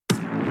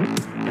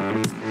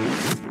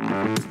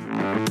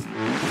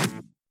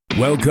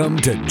Welcome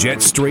to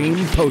Jetstream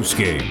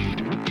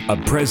Postgame, a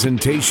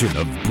presentation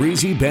of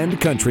Breezy Bend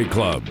Country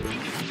Club.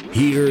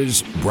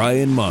 Here's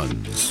Brian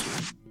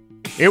Munns.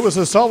 It was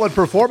a solid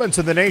performance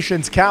in the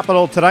nation's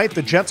capital tonight.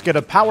 The Jets get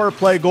a power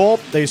play goal.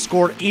 They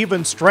scored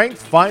even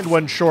strength, find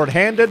one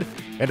shorthanded,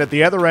 and at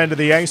the other end of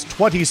the ice,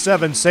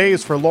 27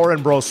 saves for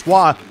Laurent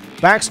Brossoit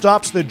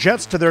backstops the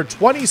Jets to their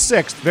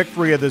 26th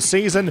victory of the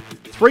season,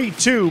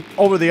 3-2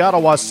 over the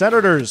Ottawa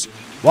Senators.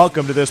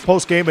 Welcome to this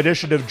post-game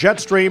edition of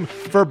Jetstream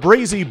for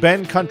Breezy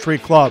Bend Country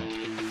Club.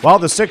 While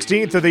the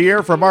 16th of the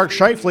year for Mark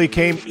Scheifele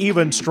came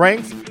even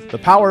strength, the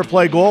power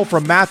play goal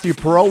from Matthew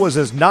Perreault was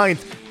his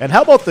 9th. And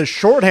how about the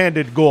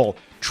shorthanded goal?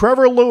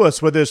 Trevor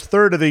Lewis with his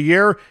 3rd of the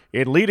year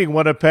in leading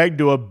Winnipeg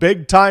to a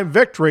big-time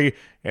victory.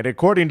 And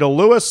according to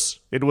Lewis,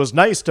 it was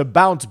nice to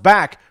bounce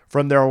back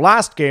from their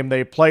last game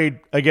they played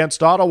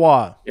against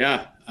Ottawa.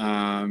 Yeah,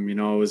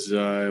 it was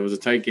a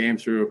tight game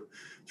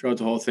throughout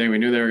the whole thing. We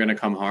knew they were going to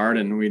come hard,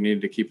 and we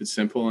needed to keep it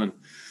simple. And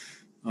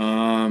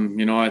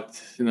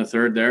in the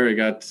third there, we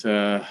got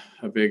a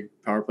big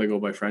power play goal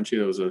by Frenchie.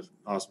 That was an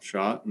awesome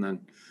shot, and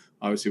then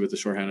obviously with the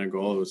shorthanded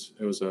goal,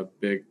 it was a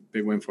big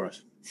win for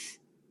us.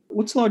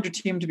 What's allowed your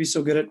team to be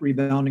so good at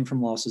rebounding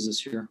from losses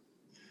this year?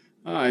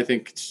 I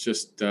think it's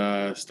just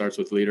starts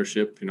with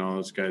leadership.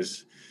 Those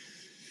guys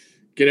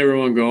get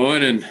everyone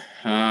going,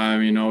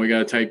 and we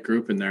got a tight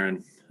group in there,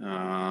 and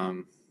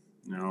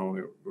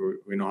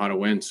we know how to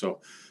win. So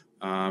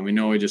we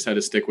know we just had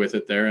to stick with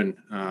it there, and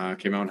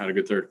came out and had a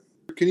good third.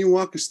 Can you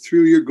walk us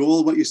through your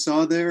goal, what you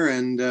saw there,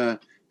 and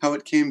how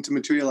it came to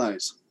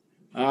materialize?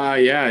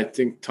 I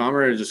think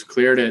Tomer just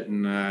cleared it,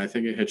 and I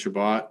think it hit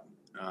Chabot.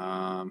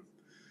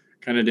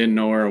 Kind of didn't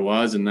know where it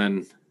was, and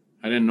then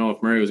I didn't know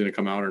if Murray was going to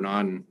come out or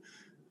not, and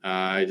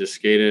I just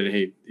skated, and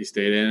he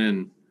stayed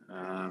in,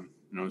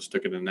 and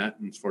stuck it in net,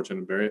 and was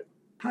fortunate to bury it.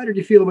 How did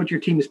you feel about your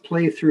team's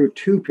play through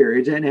 2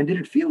 periods, and did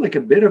it feel like a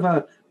bit of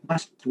a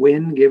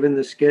must-win given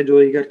the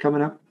schedule you got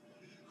coming up?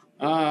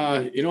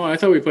 I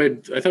thought we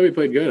played good. I thought we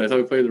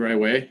played the right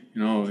way.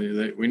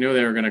 We knew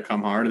they were going to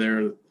come hard. They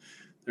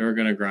were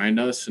going to grind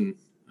us, and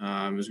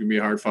it was going to be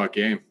a hard-fought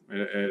game.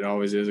 It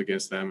always is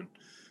against them.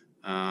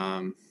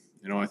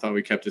 I thought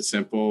we kept it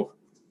simple,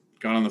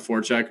 got on the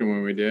forecheck, and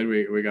when we did,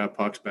 we got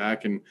pucks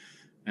back and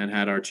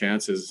had our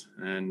chances.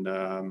 And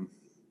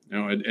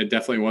it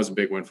definitely was a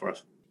big win for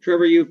us.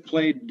 Trevor, you've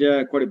played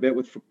quite a bit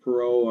with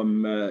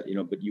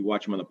Perreault, but you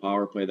watch him on the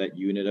power play, that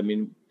unit. I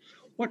mean,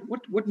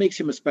 what makes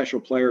him a special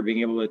player, being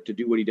able to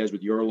do what he does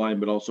with your line,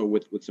 but also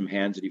with some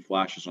hands that he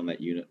flashes on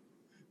that unit?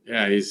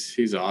 Yeah,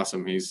 he's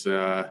awesome. He's he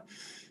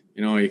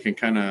can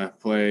kind of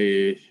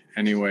play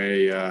any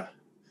way that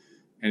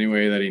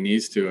he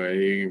needs to.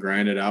 He can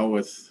grind it out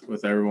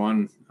with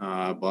everyone,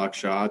 block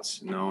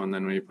shots, and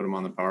then when you put him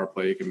on the power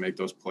play, you can make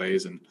those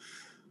plays. And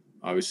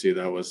obviously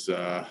that was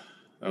a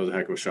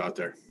heck of a shot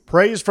there.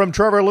 Praise from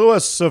Trevor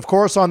Lewis, of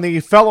course, on the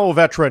fellow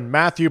veteran,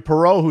 Matthew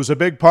Perreault, who's a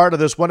big part of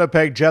this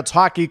Winnipeg Jets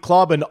hockey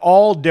club in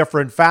all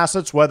different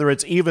facets, whether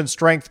it's even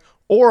strength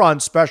or on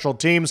special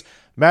teams.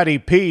 Matty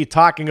P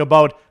talking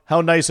about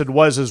how nice it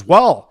was as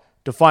well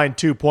to find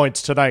 2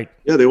 points tonight.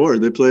 Yeah, they were.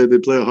 They play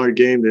a hard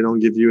game. They don't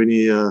give you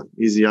any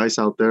easy ice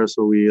out there,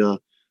 so we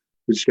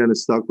just kind of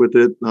stuck with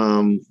it.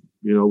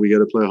 We got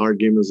to play a hard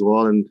game as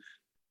well and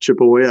chip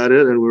away at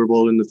it, and we were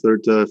able in the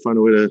third to find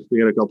a way to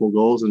get a couple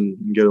goals and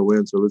get a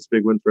win. So it's a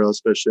big win for us,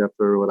 especially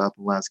after what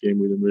happened last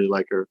game. We didn't really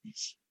like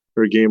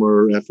our game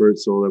or our effort,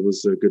 so that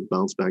was a good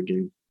bounce back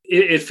game.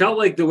 It felt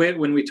like the way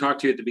when we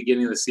talked to you at the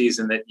beginning of the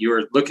season that you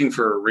were looking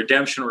for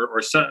redemption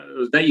or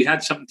that you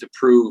had something to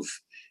prove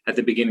at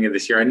the beginning of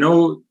this year. I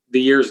know the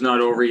year's not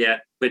over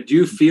yet, but do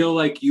you feel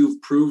like you've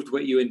proved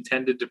what you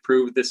intended to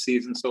prove this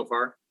season so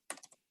far?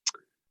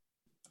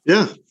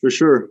 Yeah, for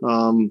sure.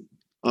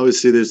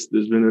 Obviously, there's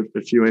been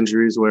a few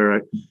injuries where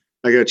I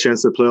got a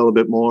chance to play a little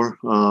bit more,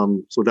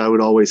 so that would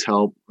always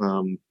help.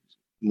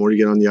 More you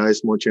get on the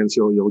ice, more chance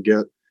you'll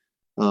get.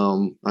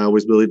 I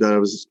always believed that I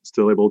was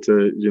still able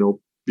to,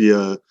 be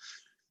a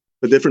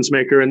difference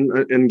maker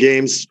in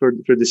games for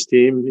this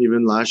team,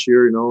 even last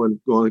year, and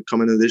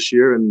coming into this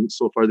year. And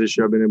so far this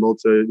year, I've been able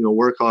to,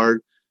 work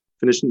hard,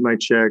 finishing my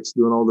checks,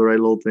 doing all the right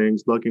little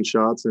things, blocking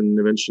shots, and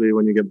eventually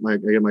when I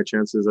get my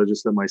chances, I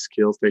just let my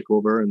skills take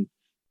over. And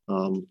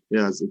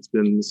it's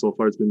been so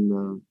far, it's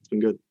been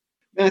good.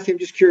 Matthew, I'm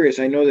just curious.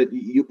 I know that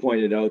you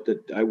pointed out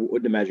that I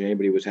wouldn't imagine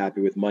anybody was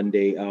happy with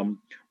Monday.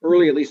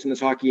 Early, at least in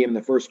this hockey game, in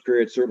the first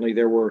period, certainly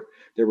there were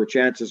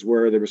chances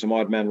where there were some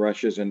odd man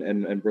rushes, and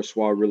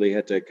Brossoit really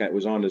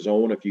was on his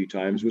own a few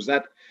times. Was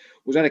that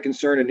a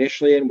concern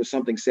initially, and was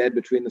something said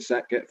between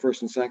the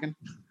first and second?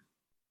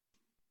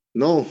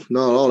 No,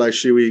 not at all.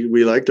 Actually,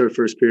 we liked our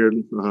first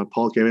period.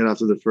 Paul came in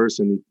after the first,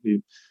 and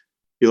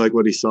he liked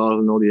what he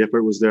saw. The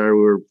effort was there.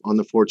 We were on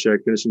the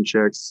forecheck, finishing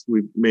checks.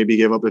 We maybe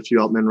gave up a few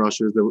outman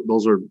rushes.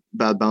 Those were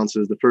bad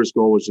bounces. The first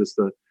goal was just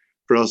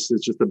for us,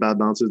 it's just the bad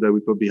bounces that we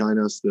put behind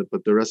us.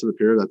 But the rest of the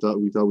period,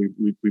 we thought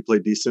we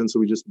played decent. So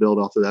we just built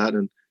off of that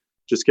and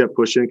just kept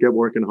pushing, kept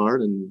working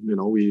hard, and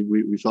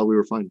we thought we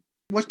were fine.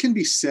 What can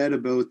be said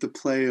about the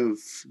play of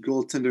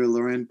goaltender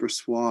Laurent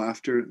Brossoit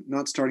after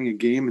not starting a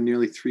game in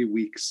nearly 3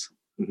 weeks?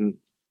 Mm-hmm.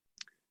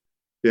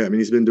 Yeah, I mean,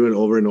 he's been doing it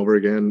over and over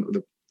again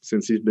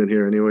since he's been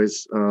here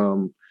anyways.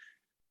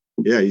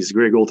 Yeah, he's a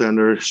great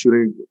goaltender.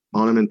 Shooting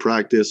on him in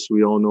practice,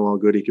 we all know how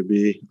good he could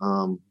be.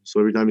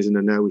 So every time he's in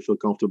the net, we feel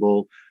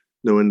comfortable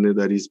knowing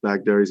that he's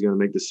back there. He's going to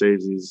make the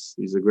saves.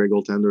 He's a great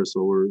goaltender,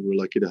 so we're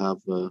lucky to have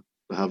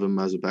him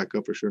as a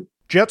backup for sure.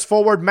 Jets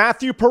forward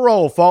Matthew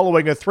Perreault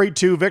following a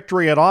 3-2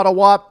 victory in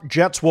Ottawa.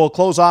 Jets will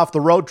close off the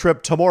road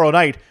trip tomorrow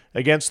night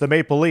against the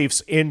Maple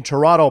Leafs in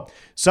Toronto.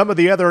 Some of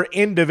the other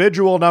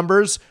individual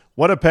numbers: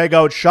 Winnipeg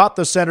outshot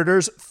the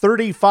Senators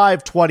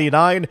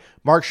 35-29.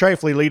 Mark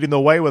Scheifele leading the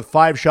way with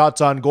 5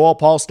 shots on goal.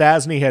 Paul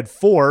Stastny had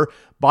 4.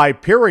 By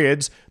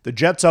periods, the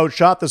Jets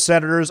outshot the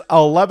Senators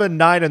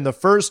 11-9 in the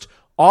first.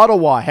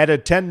 Ottawa had a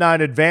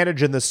 10-9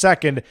 advantage in the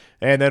second,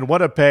 and then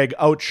Winnipeg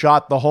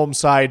outshot the home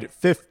side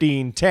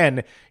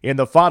 15-10 in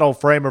the final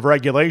frame of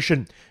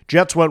regulation.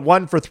 Jets went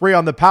 1 for 3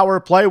 on the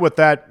power play with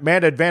that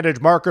man advantage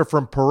marker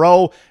from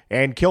Perreault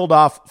and killed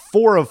off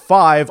 4 of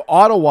 5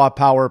 Ottawa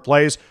power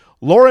plays.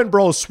 Laurent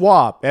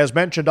Brossoit, as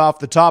mentioned off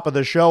the top of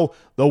the show,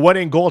 the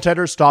winning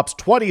goaltender, stops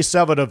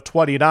 27 of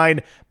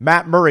 29.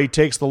 Matt Murray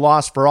takes the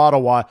loss for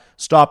Ottawa,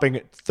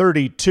 stopping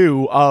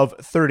 32 of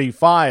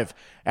 35.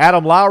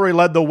 Adam Lowry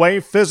led the way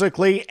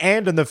physically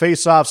and in the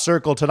face-off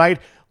circle tonight.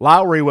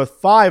 Lowry with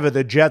 5 of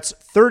the Jets'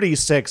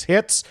 36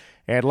 hits,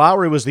 and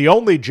Lowry was the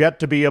only Jet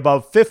to be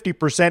above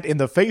 50% in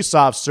the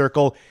face-off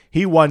circle.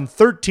 He won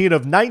 13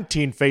 of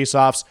 19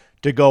 face-offs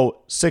to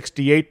go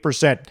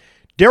 68%.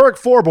 Derek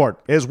Forbort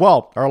as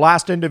well, our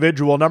last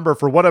individual number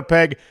for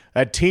Winnipeg,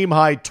 a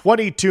team-high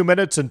 22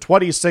 minutes and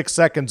 26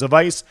 seconds of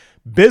ice,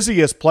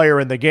 busiest player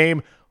in the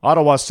game.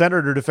 Ottawa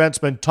Senator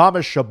defenseman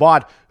Thomas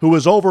Chabot, who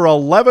was over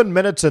 11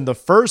 minutes in the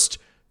first,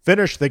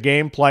 finished the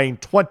game playing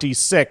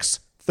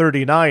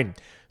 26-39.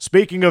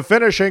 Speaking of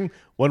finishing,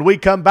 when we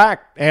come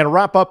back and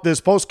wrap up this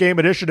post-game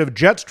edition of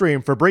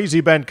Jetstream for Breezy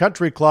Bend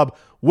Country Club,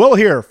 we'll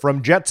hear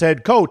from Jets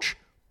head coach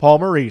Paul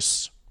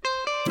Maurice.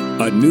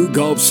 A new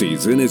golf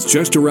season is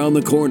just around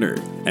the corner,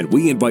 and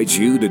we invite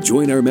you to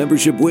join our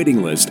membership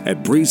waiting list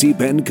at Breezy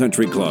Bend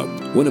Country Club,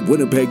 one of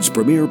Winnipeg's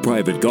premier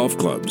private golf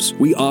clubs.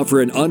 We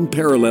offer an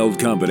unparalleled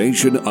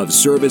combination of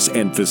service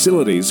and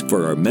facilities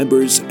for our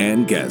members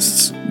and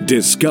guests.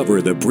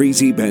 Discover the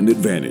Breezy Bend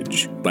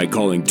advantage by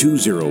calling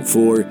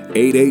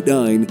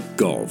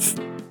 204-889-GOLF.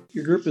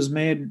 Your group has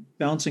made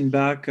bouncing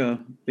back a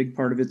big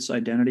part of its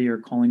identity, or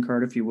calling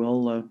card, if you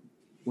will.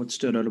 What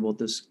stood out about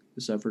this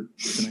effort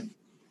tonight?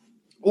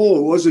 Oh,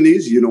 it wasn't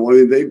easy. I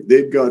mean,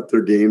 they've got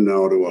their game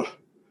now to a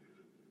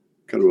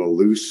kind of a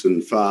loose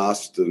and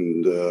fast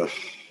and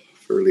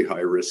fairly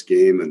high risk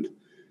game, and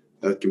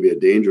that can be a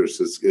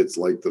dangerous. It's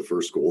like the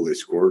first goal they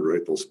scored,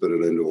 right? They'll spit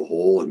it into a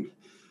hole and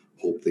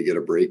hope they get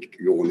a break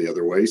going the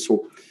other way.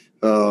 So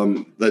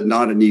that's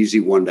not an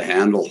easy one to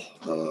handle,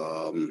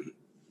 but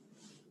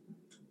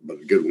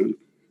a good one.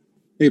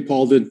 Hey,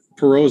 Paul, did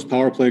Perreault's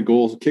power play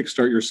goal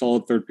kickstart your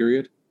solid third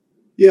period?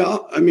 Yeah,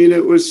 I mean,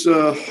 it was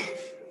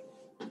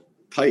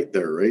tight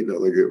there, right?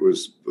 Like it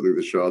was, I think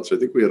the shots, I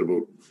think we had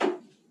about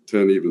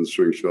 10 even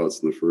string shots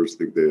in the first. I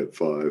think they had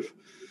 5.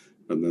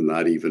 And then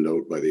that evened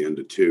out by the end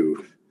of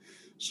 2.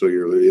 So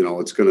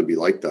it's going to be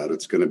like that.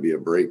 It's going to be a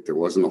break. There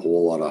wasn't a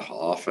whole lot of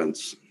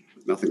offense,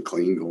 nothing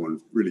clean going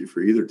really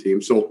for either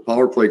team. So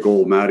power play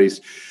goal,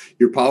 Maddie's,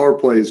 your power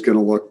play is going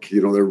to look,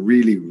 they're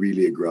really,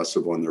 really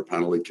aggressive on their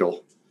penalty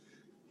kill.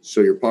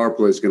 So your power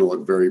play is going to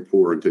look very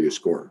poor until you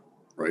score,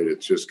 right?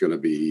 It's just going to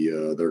be,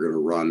 they're going to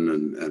run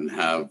and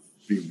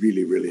be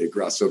really, really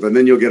aggressive. And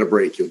then you'll get a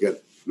break.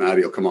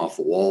 Maddie will come off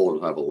the wall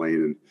and have a lane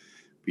and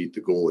beat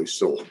the goalie.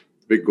 So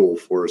big goal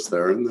for us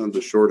there. And then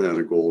the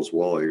shorthanded goal as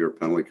well. I think our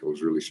penalty kill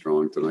was really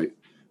strong tonight,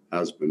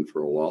 has been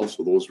for a while.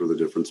 So those were the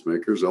difference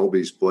makers.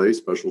 LB's play,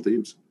 special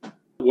teams.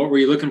 What were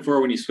you looking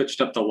for when you switched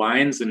up the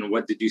lines, and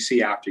what did you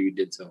see after you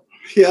did so?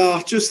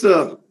 Yeah, just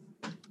a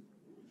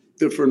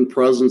different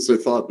presence. I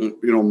thought,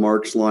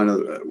 Mark's line of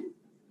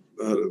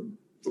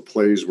the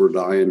plays were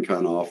dying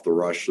kind of off the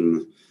rush,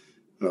 and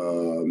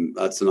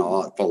that's an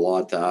awful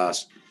lot to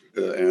ask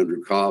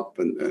Andrew Kopp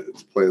and to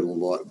play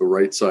the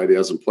right side. He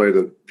hasn't played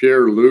it.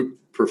 Pierre-Luc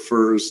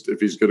prefers,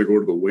 if he's going to go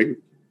to the wing,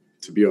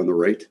 to be on the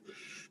right.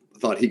 I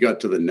thought he got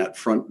to the net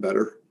front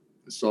better.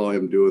 I saw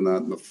him doing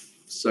that in the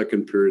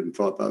second period and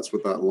thought that's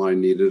what that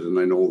line needed. And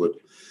I know that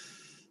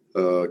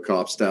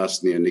Kopp,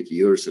 Stastny, and Nicky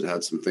Ehlers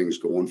had some things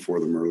going for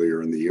them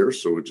earlier in the year,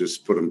 so it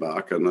just put them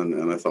back.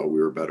 And I thought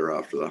we were better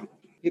after that.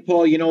 Hey,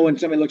 Paul, when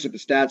somebody looks at the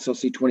stats, they'll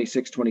see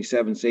 26,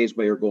 27 saves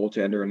by your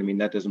goaltender. And I mean,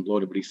 that doesn't blow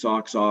anybody's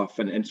socks off.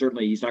 And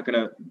certainly he's not going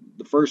to,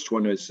 the first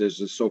one is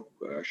so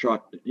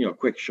shot,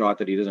 quick shot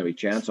that he doesn't have a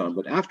chance on.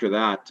 But after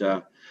that,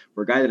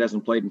 for a guy that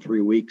hasn't played in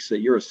 3 weeks,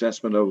 your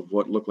assessment of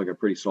what looked like a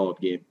pretty solid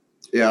game.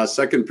 Yeah,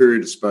 second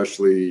period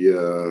especially,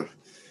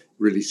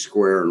 really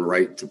square and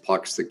right to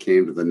pucks that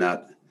came to the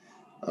net.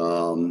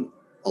 A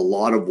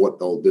lot of what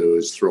they'll do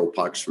is throw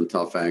pucks from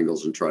tough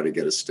angles and try to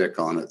get a stick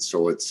on it.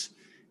 So it's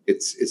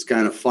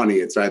kind of funny.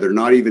 It's either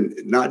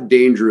not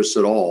dangerous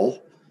at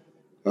all,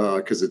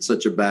 because it's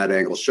such a bad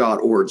angle shot,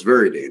 or it's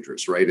very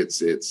dangerous, right?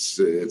 It's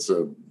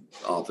a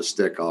off a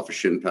stick, off a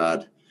shin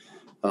pad.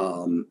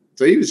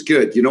 So he was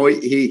good. You know,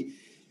 he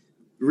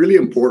really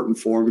important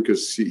for him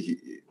because he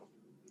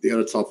had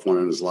a tough one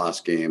in his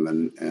last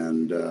game,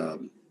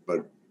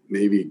 but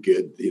maybe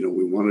good. You know,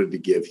 we wanted to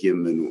give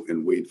him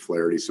and Wade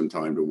Flaherty some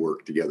time to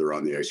work together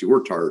on the ice. He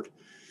worked hard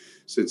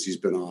since he's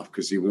been off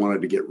because he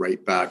wanted to get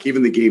right back.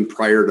 Even the game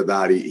prior to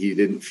that, he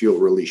didn't feel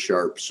really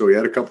sharp. So he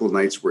had a couple of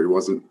nights where he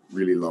wasn't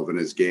really loving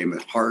his game.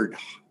 It's hard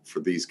for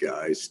these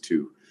guys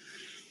to,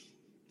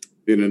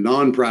 in a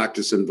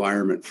non-practice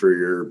environment, for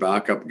your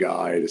backup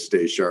guy to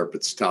stay sharp.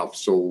 It's tough.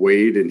 So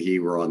Wade and he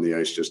were on the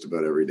ice just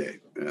about every day,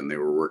 and they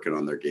were working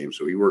on their game.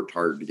 So he worked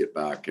hard to get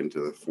back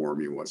into the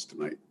form he was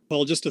tonight.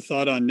 Well, just a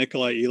thought on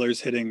Nikolai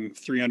Ehlers hitting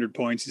 300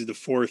 points. He's the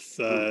fourth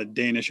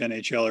Danish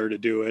NHLer to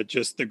do it.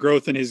 Just the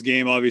growth in his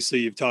game, obviously,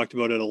 you've talked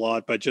about it a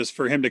lot, but just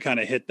for him to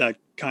kind of hit that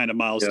kind of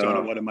milestone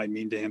and what it might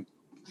mean to him.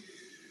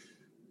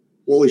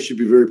 Well, he should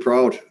be very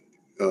proud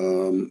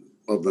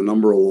of the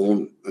number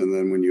alone. And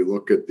then when you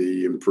look at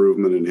the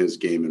improvement in his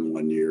game in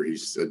 1 year,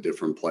 he's a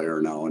different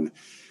player now. And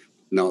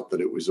not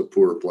that it was a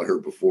poor player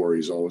before.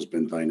 He's always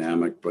been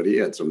dynamic, but he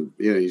had some,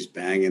 he's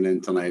banging in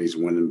tonight. He's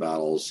winning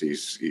battles. He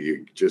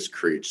just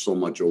creates so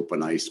much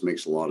open ice,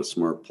 makes a lot of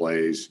smart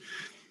plays.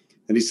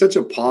 And he's such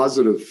a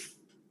positive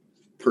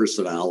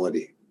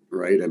personality,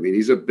 right? I mean,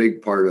 he's a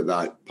big part of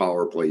that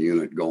power play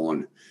unit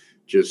going.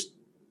 Just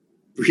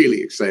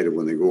really excited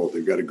when they go out.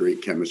 They've got a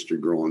great chemistry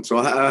growing. So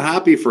I'm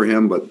happy for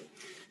him, but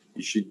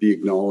he should be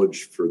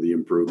acknowledged for the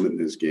improvement in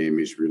his game.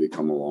 He's really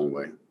come a long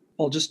way.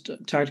 Well, just a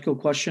tactical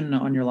question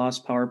on your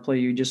last power play.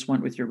 You just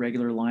went with your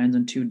regular lines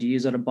and 2D.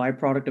 Is that a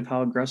byproduct of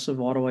how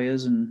aggressive Ottawa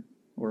is,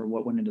 or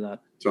what went into that?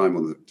 Time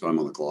on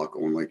the clock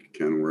going like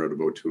Ken. We're at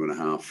about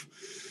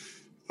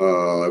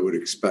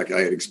 2.5.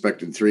 I had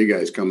expected 3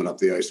 guys coming up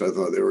the ice. I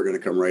thought they were going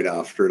to come right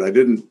after it. I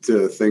didn't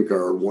think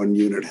our one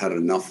unit had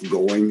enough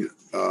going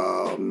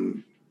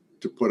to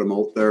put them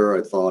out there.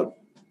 I thought,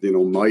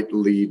 might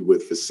lead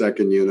with the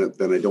second unit.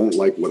 Then I don't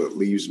like what it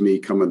leaves me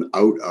coming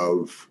out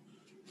of.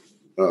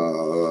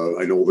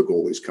 I know the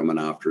goalie's coming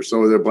after.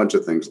 So there are a bunch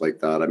of things like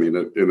that. I mean,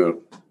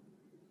 in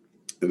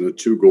a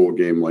 2-goal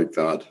game like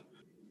that,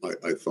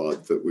 I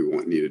thought that we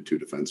needed 2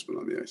 defensemen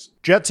on the ice.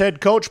 Jets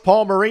head coach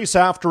Paul Maurice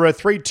after a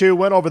 3-2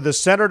 win over the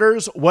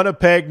Senators.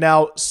 Winnipeg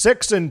now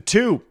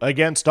 6-2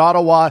 against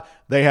Ottawa.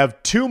 They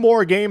have 2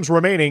 more games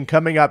remaining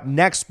coming up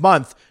next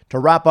month to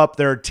wrap up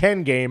their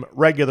 10-game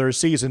regular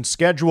season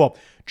schedule.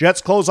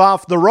 Jets close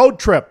off the road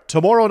trip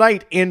tomorrow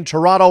night in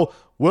Toronto.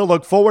 We'll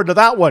look forward to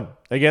that one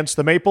against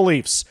the Maple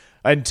Leafs.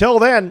 Until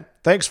then,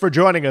 thanks for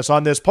joining us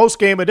on this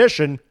post-game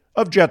edition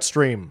of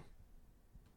Jetstream.